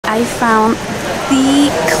I found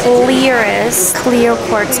the clearest clear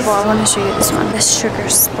quartz ball. I want to show you this one, the sugar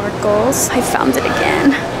sparkles. I found it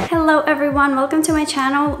again. Hello everyone, welcome to my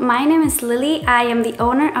channel. My name is Lily. I am the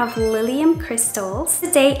owner of Lilium Crystals.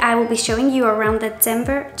 Today I will be showing you around the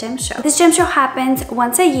Denver Gem Show. This gem show happens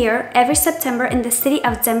once a year, every September, in the city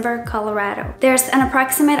of Denver, Colorado. There's an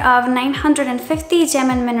approximate of 950 gem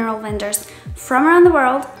and mineral vendors from around the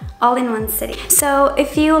world, all in one city. So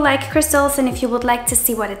if you like crystals and if you would like to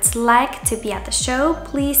see what it's like to be at the show,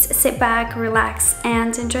 please sit back, relax,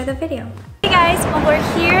 and enjoy the video. Hey guys, well, we're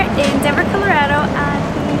here in Denver, Colorado at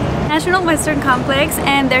the National Western Complex,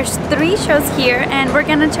 and there's 3 shows here and we're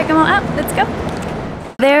gonna check them all out. Let's go.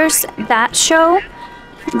 There's that show,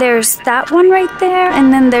 there's that one right there,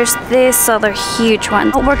 and then there's this other huge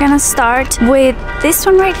one. We're gonna start with this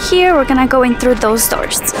one right here. We're gonna go in through those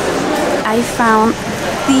doors. I found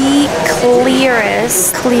the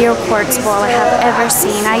clearest clear quartz ball I have ever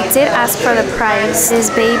seen. I did ask for the price.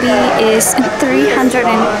 This baby is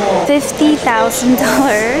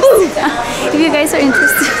 $350,000. If you guys are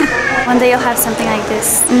interested, one day you'll have something like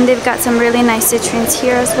this. And they've got some really nice citrines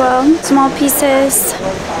here as well. Small pieces.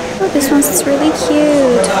 Oh, this one's really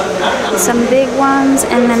cute. Some big ones,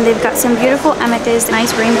 and then they've got some beautiful amethyst,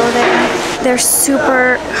 nice rainbow there. They're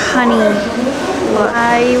super honey.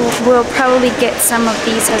 I will probably get some of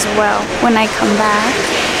these as well when I come back.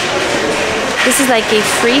 This is like a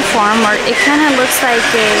free form, or it kind of looks like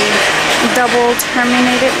a double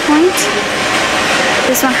terminated point.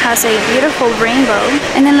 This one has a beautiful rainbow.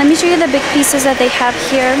 And then let me show you the big pieces that they have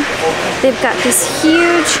here. They've got this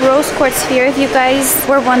huge rose quartz sphere. If you guys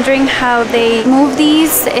were wondering how they move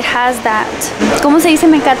these, it has that, ¿cómo se dice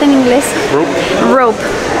mecate en inglés? Rope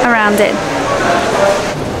around it.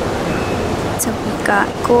 So we got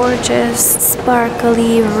gorgeous,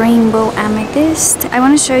 sparkly rainbow amethyst. I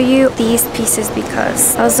want to show you these pieces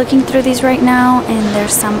because I was looking through these right now and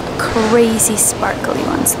there's some crazy sparkly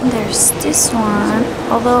ones. There's this one,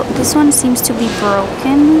 although this one seems to be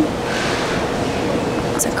broken.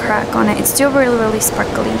 It's a crack on it. It's still really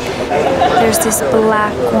sparkly. There's this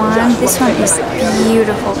black one. This one is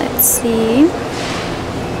beautiful. Let's see.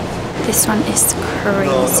 This one is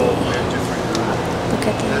crazy. Look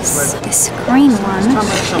at this green one,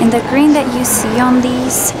 and the green that you see on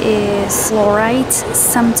these is fluorite,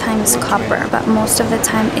 sometimes copper, but most of the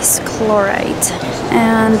time is chlorite.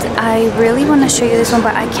 And I really want to show you this one,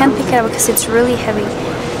 but I can't pick it up because it's really heavy.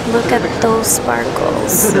 Look at those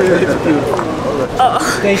sparkles. Oh,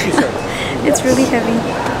 thank you, sir. It's really heavy.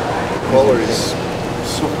 Color is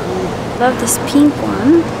super. Love this pink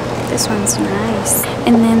one. This one's nice.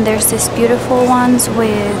 And then there's this beautiful ones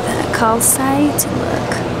with calcite.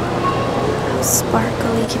 Look how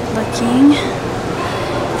sparkly. Keep looking.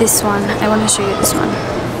 This one, I want to show you this one.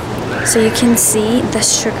 So you can see the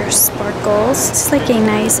sugar sparkles. It's like a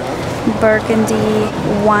nice burgundy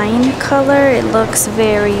wine color. It looks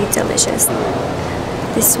very delicious.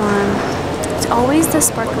 This one, it's always the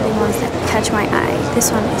sparkly ones that catch my eye.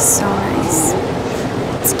 This one is so nice.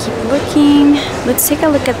 Let's keep looking. Let's take a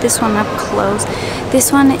look at this one up close.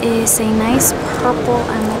 This one is a nice purple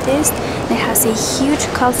amethyst. It has a huge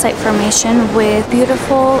calcite formation with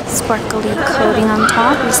beautiful sparkly coating on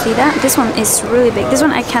top. You see that? This one is really big. This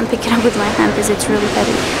one I can't pick it up with my hand because it's really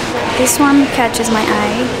heavy. This one catches my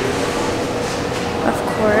eye, of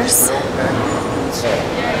course.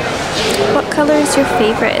 What color is your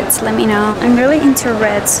favorite? Let me know. I'm really into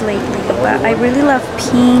reds lately, but I really love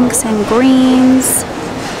pinks and greens.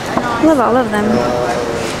 I love all of them.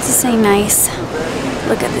 This is so nice.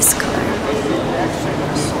 Look at this color.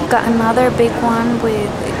 Got another big one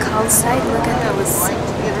with calcite. Look at those.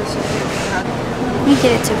 Let me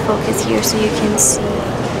get it to focus here so you can see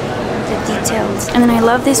the details. And then I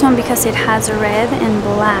love this one because it has red and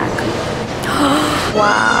black.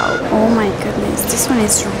 Wow. Oh my goodness. This one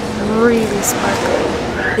is really sparkly.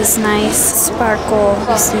 This nice sparkle.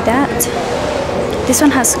 You see that? This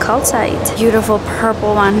one has calcite. Beautiful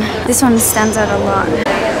purple one. This one stands out a lot.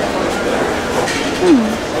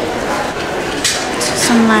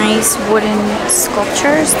 Some nice wooden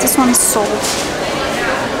sculptures. This one's sold.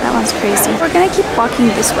 That one's crazy. We're gonna keep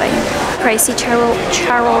walking this way. Pricey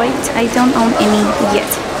charoite. I don't own any yet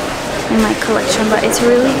in my collection, but it's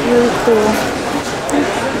really cool.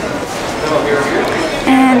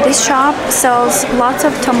 And this shop sells lots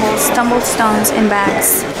of tumbled stones in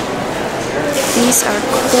bags. These are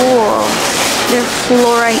cool. They're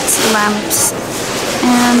fluorite lamps.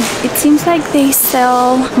 And it seems like they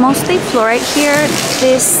sell mostly fluorite here.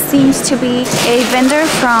 This seems to be a vendor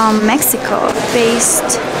from Mexico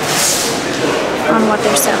based on what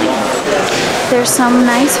they're selling. There's some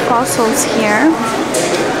nice fossils here.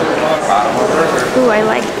 I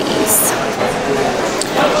like these.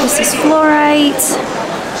 This is fluorite.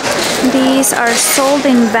 These are sold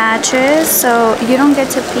in batches, so you don't get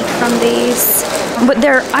to pick from these. But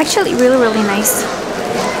they're actually really, really nice.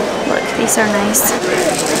 Look, these are nice.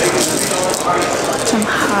 Some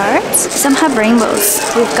hearts. Some have rainbows.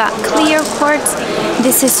 We've got clear quartz.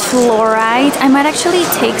 This is fluorite. I might actually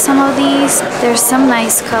take some of these. There's some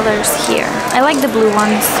nice colors here. I like the blue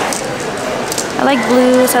ones. I like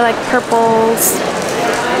blues. I like purples.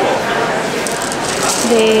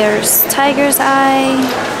 There's tiger's eye.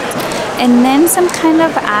 And then some kind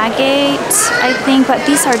of agate, I think, but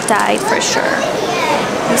these are dyed for sure.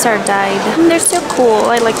 These are dyed. And they're still cool.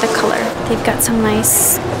 I like the color. They've got some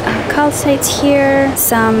nice calcites here.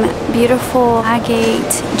 Some beautiful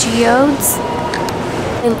agate geodes.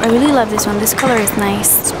 I really love this one. This color is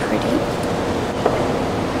nice. It's pretty.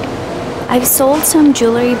 I've sold some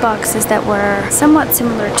jewelry boxes that were somewhat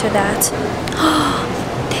similar to that.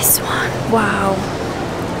 This one. Wow.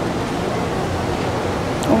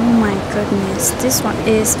 Oh my goodness. This one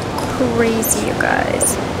is crazy, you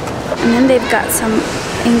guys. And then they've got some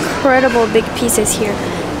incredible big pieces here.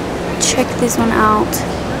 Check this one out.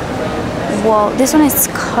 Whoa, this one is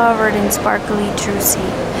covered in sparkly juicy.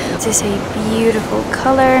 This is a beautiful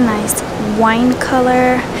color, nice wine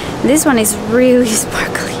color. This one is really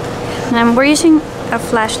sparkly. And we're using a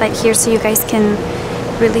flashlight here so you guys can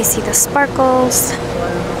really see the sparkles.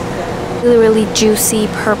 Really, really juicy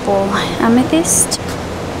purple amethyst.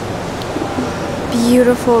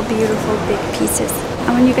 Beautiful, beautiful big pieces.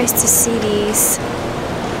 I want you guys to see these.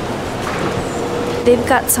 They've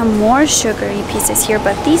got some more sugary pieces here,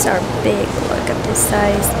 but these are big. Look at this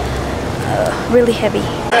size. Really heavy.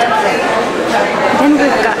 Then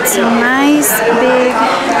we've got some nice big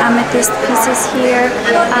amethyst pieces here.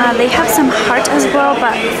 They have some heart as well,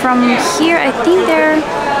 but from here I think they're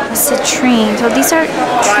citrine. So these are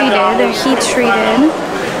treated, they're heat treated.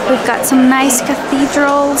 We've got some nice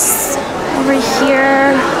cathedrals over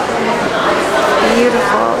here.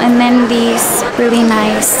 Beautiful. And then these really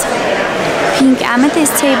nice pink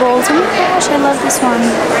amethyst tables. Oh my gosh, I love this one.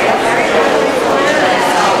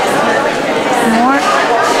 More.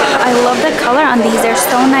 I love the color on these. They're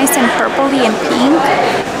so nice and purpley and pink.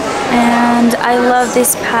 And I love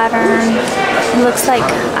this pattern. It looks like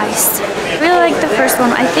ice. I really like the first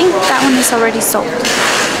one. I think that one is already sold.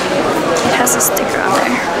 It has a sticker on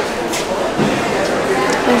there.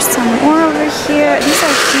 There's some more over here. These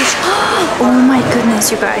are huge. Oh my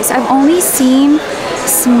goodness, you guys. I've only seen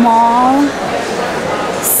small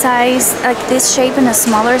size, like this shape in a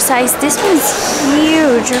smaller size. This one's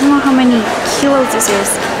huge. I don't know how many kilos this is.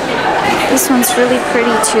 This one's really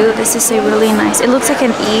pretty too. This is a really nice, it looks like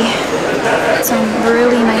an E. Some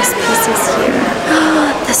really nice pieces here.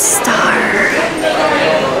 The star.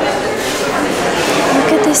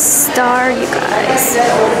 Look at this star, you guys.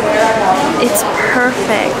 It's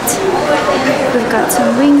perfect. We've got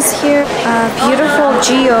some wings here. Beautiful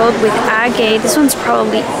geode with agate. This one's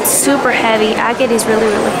probably super heavy. Agate is really,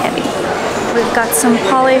 really heavy. We've got some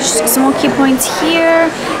polished smoky points here.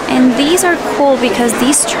 And these are cool because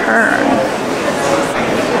these turn.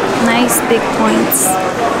 Nice big points.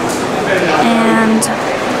 And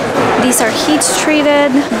these are heat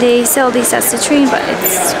treated. They sell these as citrine, but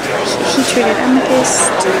it's heat treated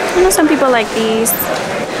amethyst. I know some people like these.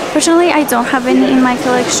 Personally, I don't have any in my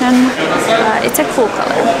collection. It's a cool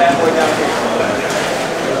color.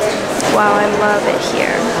 Wow, I love it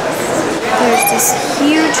here. There's this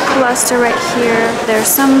huge cluster right here. There's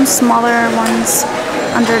some smaller ones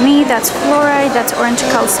underneath. That's fluorite, that's orange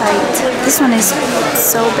calcite. This one is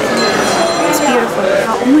so big. It's beautiful.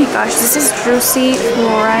 Oh my gosh, this is juicy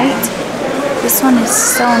fluorite. This one is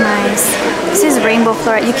so nice. This is rainbow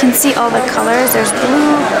fluorite. You can see all the colors. There's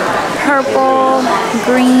blue, purple,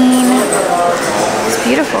 green. It's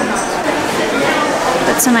beautiful.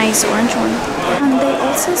 That's a nice orange one. And they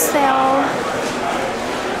also sell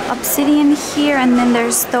obsidian here, and then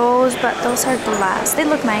there's those, but those are glass. They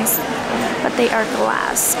look nice, but they are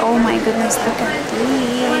glass. Oh my goodness, look at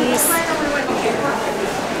these.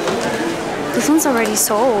 This one's already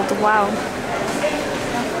sold. Wow.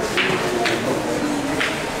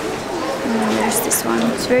 And there's this one.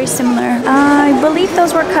 It's very similar. I believe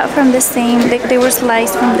those were cut from the same, they were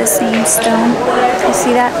sliced from the same stone. You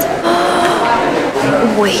see that?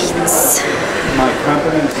 Wait. My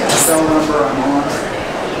company's phone number I'm on.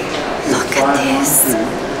 Look at this.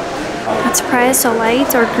 That's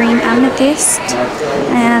chrysolite or green amethyst.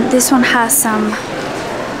 And this one has some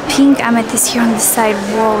pink amethyst here on the side.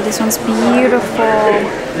 Whoa, this one's beautiful.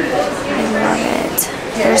 I love it.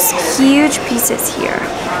 There's huge pieces here.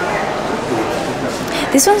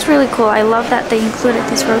 This one's really cool. I love that they included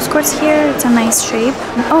these rose quartz here. It's a nice shape.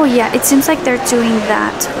 Oh yeah, it seems like they're doing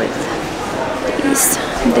that with these.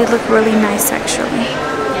 They look really nice actually.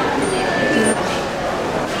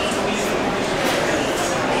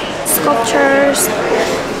 Sculptures.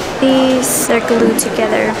 These, they're glued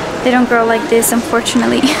together. They don't grow like this,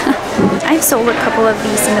 unfortunately. I've sold a couple of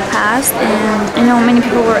these in the past, and I know many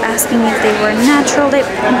people were asking if they were natural.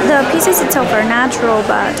 The pieces itself are natural,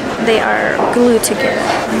 but they are glued together.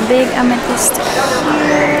 Big amethyst.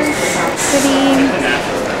 Pretty.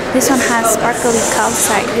 This one has sparkly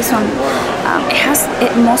calcite. This one,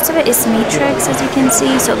 most of it is matrix, as you can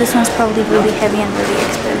see. So this one's probably really heavy and really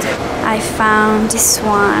expensive. I found this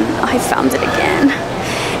one. Oh, I found it again.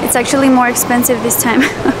 It's actually more expensive this time.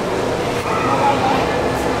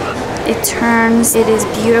 It turns. It is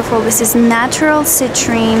beautiful. This is natural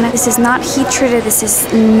citrine. This is not heat treated. This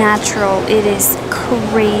is natural. It is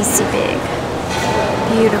crazy big.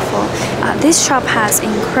 Beautiful. This shop has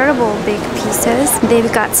incredible big pieces.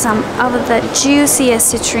 They've got some of the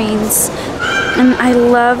juiciest citrines. And I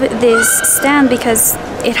love this stand because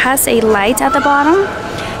it has a light at the bottom.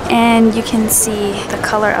 And you can see the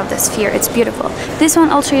color of the sphere. It's beautiful. This one,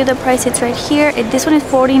 I'll show you the price. It's right here. This one is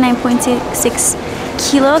 49.6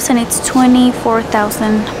 kilos and it's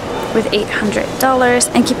 $24,000 with $800.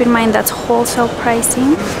 And keep in mind that's wholesale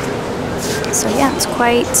pricing. So yeah, it's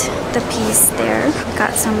quite the piece there. We've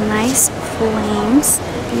got some nice flames,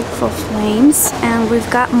 beautiful flames. And we've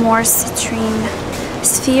got more citrine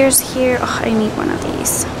spheres here. Oh, I need one of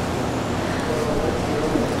these.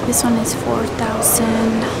 This one is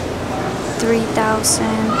 4,000, 3,000.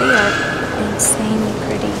 They are insanely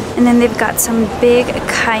pretty. And then they've got some big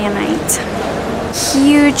kyanite.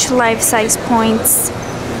 Huge life-size points.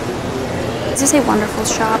 This is a wonderful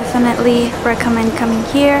shop. Definitely recommend coming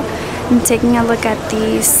here and taking a look at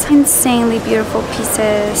these insanely beautiful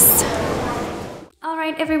pieces.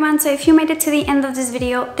 Alright everyone, so if you made it to the end of this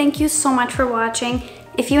video, thank you so much for watching.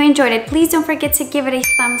 If you enjoyed it, please don't forget to give it a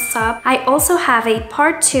thumbs up. I also have a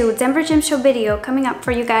part 2 Denver Gem Show video coming up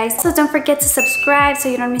for you guys, so don't forget to subscribe so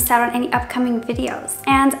you don't miss out on any upcoming videos.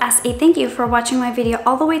 And as a thank you for watching my video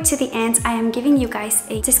all the way to the end, I am giving you guys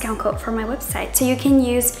a discount code for my website. So you can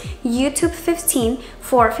use YouTube15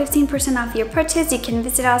 for 15% off your purchase. You can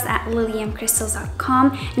visit us at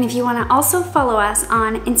liliumcrystals.com. And if you want to also follow us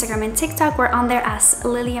on Instagram and TikTok, we're on there as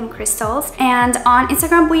Lilium Crystals. And on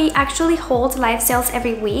Instagram, we actually hold live sales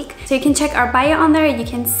every week. So you can check our bio on there. You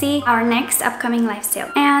can see our next upcoming live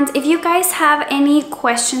sale. And if you guys have any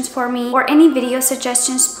questions for me or any video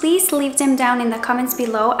suggestions, please leave them down in the comments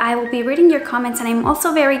below. I will be reading your comments, and I'm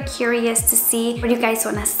also very curious to see what you guys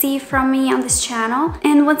want to see from me on this channel.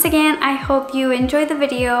 And once again, I hope you enjoyed the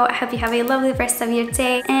video. I hope you have a lovely rest of your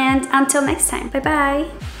day, and until next time, bye bye.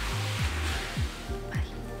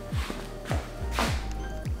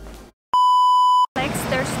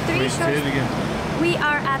 There's 3 shows. We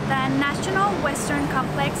are at the National Western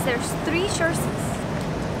Complex. There's 3 shores.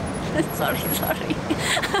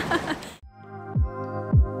 Sorry.